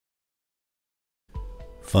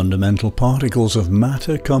Fundamental particles of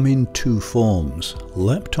matter come in two forms,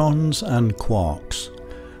 leptons and quarks.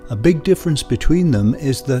 A big difference between them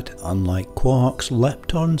is that, unlike quarks,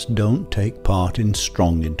 leptons don't take part in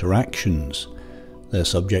strong interactions. They're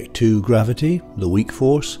subject to gravity, the weak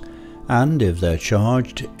force, and, if they're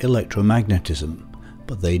charged, electromagnetism,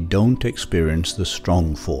 but they don't experience the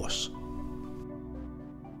strong force.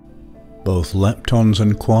 Both leptons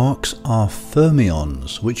and quarks are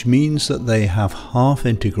fermions, which means that they have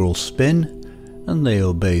half-integral spin and they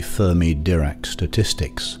obey Fermi-Dirac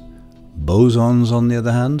statistics. Bosons, on the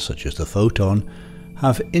other hand, such as the photon,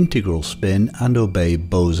 have integral spin and obey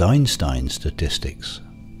Bose-Einstein statistics.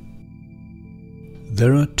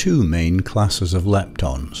 There are two main classes of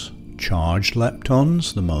leptons: charged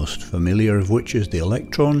leptons, the most familiar of which is the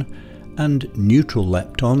electron, and neutral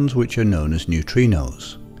leptons, which are known as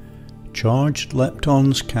neutrinos. Charged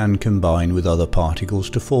leptons can combine with other particles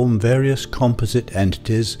to form various composite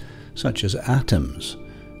entities such as atoms,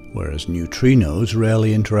 whereas neutrinos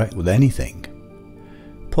rarely interact with anything.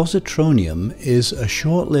 Positronium is a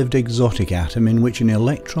short-lived exotic atom in which an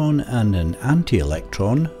electron and an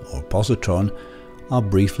anti-electron, or positron, are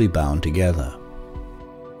briefly bound together.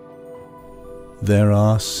 There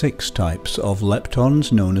are 6 types of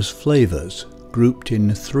leptons known as flavors, grouped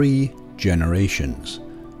in 3 generations.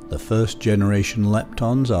 The first generation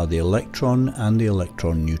leptons are the electron and the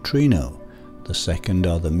electron neutrino. The second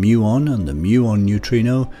are the muon and the muon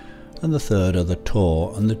neutrino, and the third are the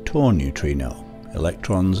Tor and the Tor neutrino.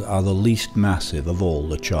 Electrons are the least massive of all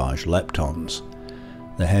the charged leptons.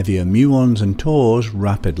 The heavier muons and Tors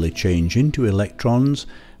rapidly change into electrons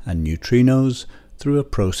and neutrinos through a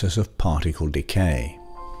process of particle decay.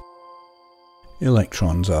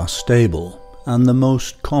 Electrons are stable and the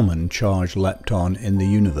most common charged lepton in the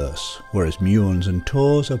universe, whereas muons and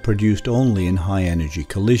Tors are produced only in high-energy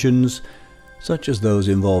collisions, such as those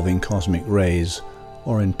involving cosmic rays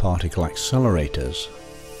or in particle accelerators.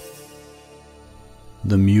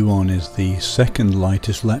 The muon is the second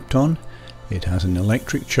lightest lepton. It has an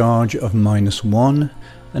electric charge of -1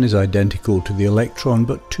 and is identical to the electron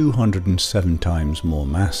but 207 times more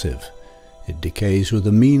massive. It decays with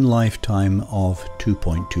a mean lifetime of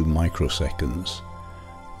 2.2 microseconds.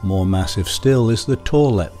 More massive still is the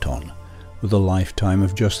Tor lepton, with a lifetime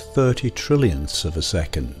of just 30 trillionths of a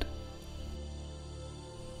second.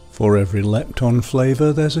 For every lepton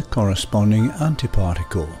flavor there's a corresponding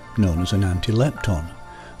antiparticle, known as an antilepton,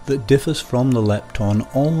 that differs from the lepton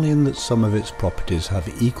only in that some of its properties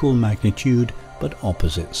have equal magnitude but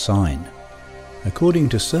opposite sign. According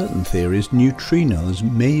to certain theories, neutrinos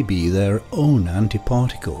may be their own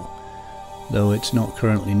antiparticle, though it's not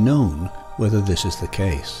currently known whether this is the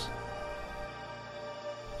case.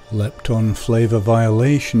 Lepton flavor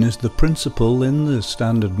violation is the principle in the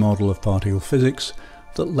standard model of particle physics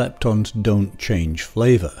that leptons don't change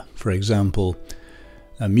flavor. For example,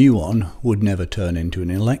 a muon would never turn into an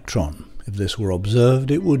electron. If this were observed,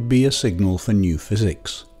 it would be a signal for new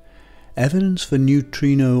physics. Evidence for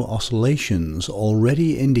neutrino oscillations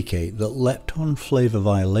already indicate that lepton flavor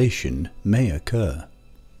violation may occur.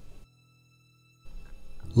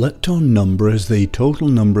 Lepton number is the total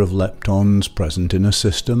number of leptons present in a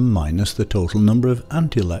system minus the total number of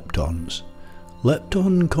antileptons.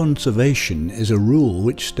 Lepton conservation is a rule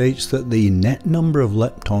which states that the net number of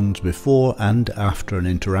leptons before and after an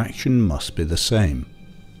interaction must be the same.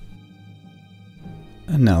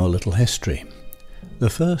 And now a little history. The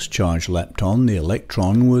first charged lepton, the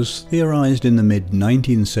electron, was theorized in the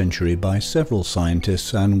mid-19th century by several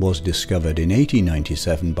scientists and was discovered in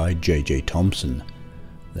 1897 by J.J. Thomson.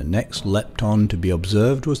 The next lepton to be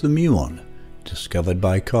observed was the muon, discovered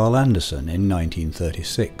by Carl Anderson in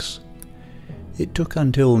 1936. It took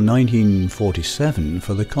until 1947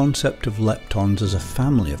 for the concept of leptons as a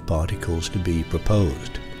family of particles to be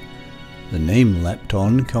proposed. The name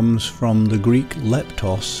lepton comes from the Greek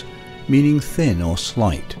leptos, meaning thin or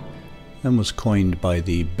slight, and was coined by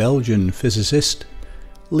the Belgian physicist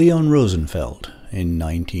Leon Rosenfeld in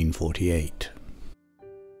 1948.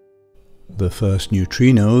 The first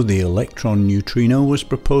neutrino, the electron neutrino, was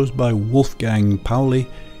proposed by Wolfgang Pauli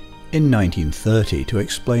in 1930 to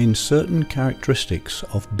explain certain characteristics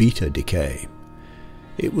of beta decay.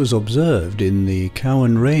 It was observed in the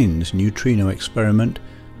Cowan-Rains neutrino experiment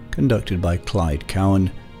conducted by Clyde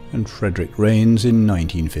Cowan and Frederick Rains in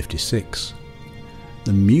 1956.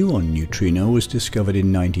 The muon neutrino was discovered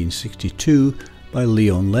in 1962 by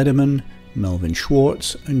Leon Lederman, Melvin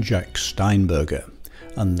Schwartz and Jack Steinberger,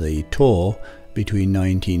 and the Tor between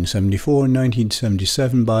 1974 and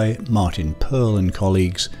 1977 by Martin Pearl and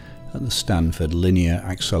colleagues at the Stanford Linear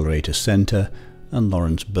Accelerator Center and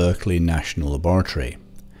Lawrence Berkeley National Laboratory.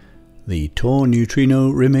 The Tor neutrino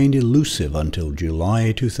remained elusive until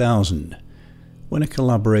July 2000, when a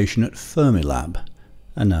collaboration at Fermilab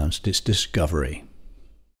announced its discovery.